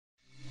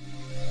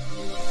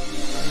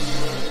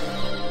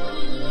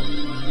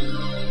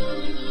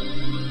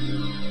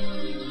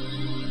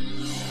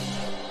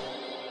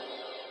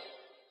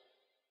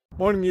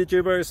Morning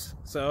YouTubers.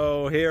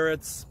 So here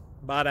it's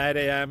about 8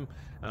 a.m.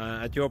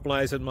 At your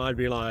place it might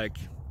be like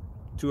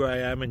 2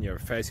 a.m. and you're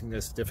facing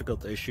this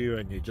difficult issue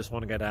and you just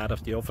want to get out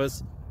of the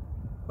office.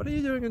 What are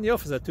you doing in the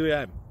office at 2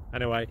 a.m.?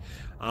 Anyway,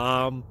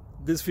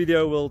 this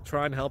video will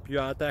try and help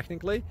you out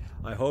technically.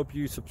 I hope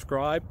you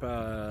subscribe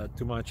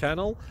to my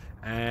channel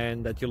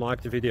and that you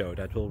like the video.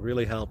 That will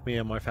really help me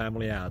and my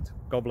family out.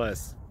 God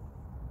bless.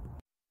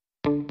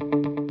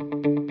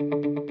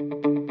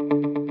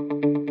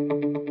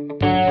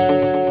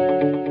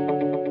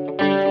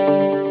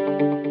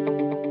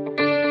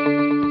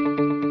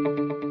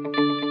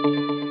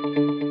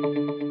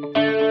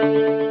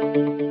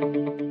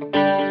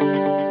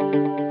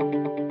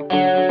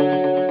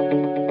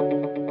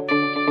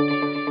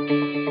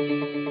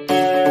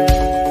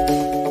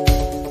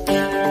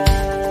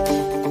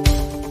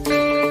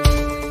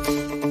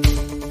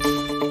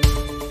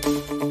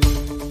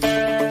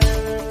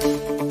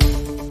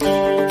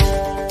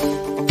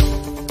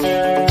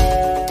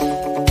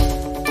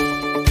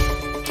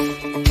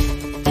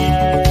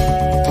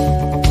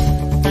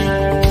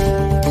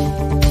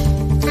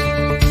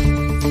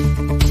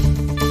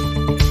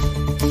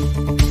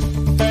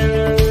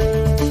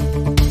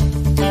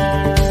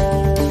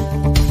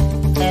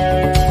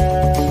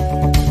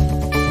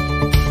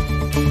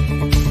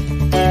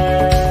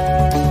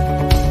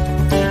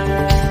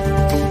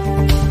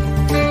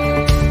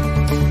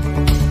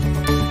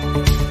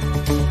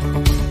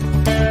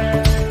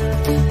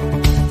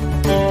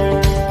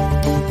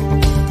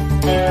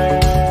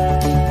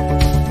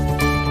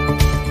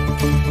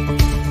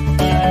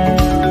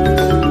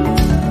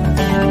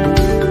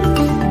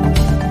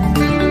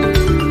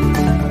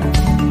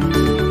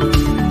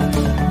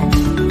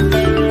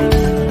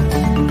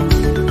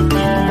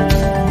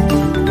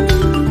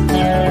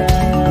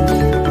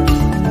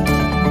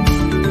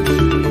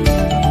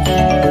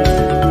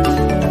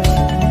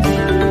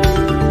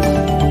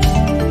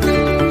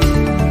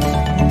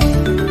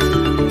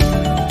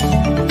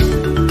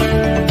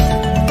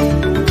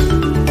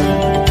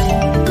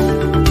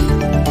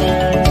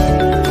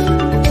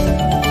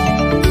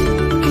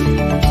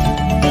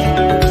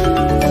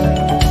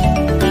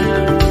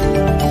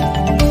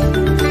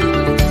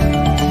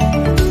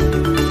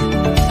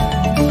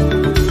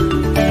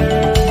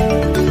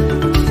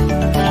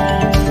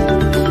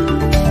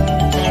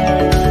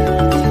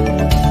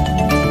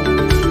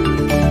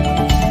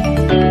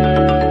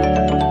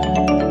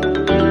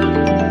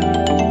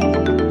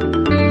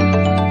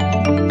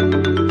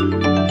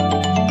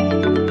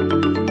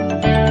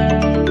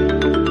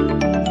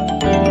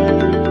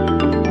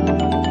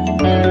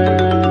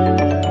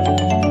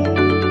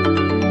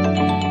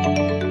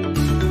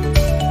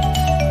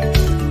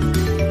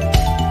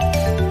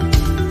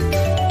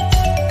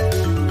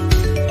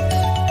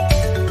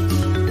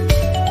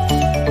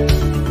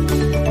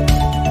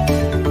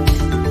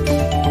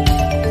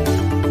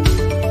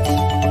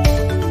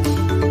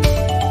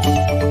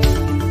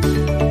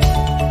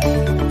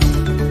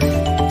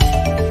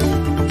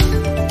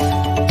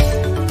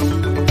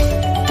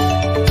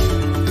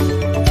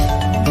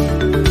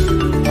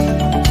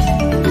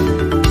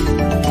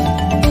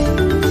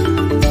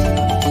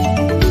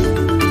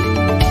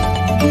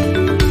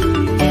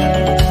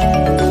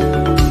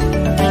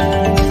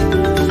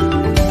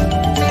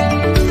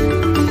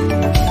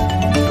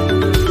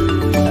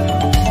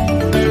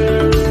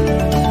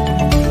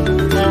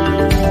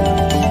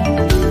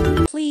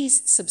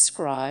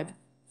 Subscribe.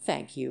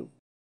 Thank you.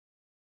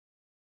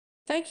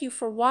 Thank you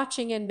for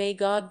watching and may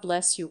God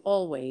bless you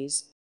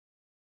always.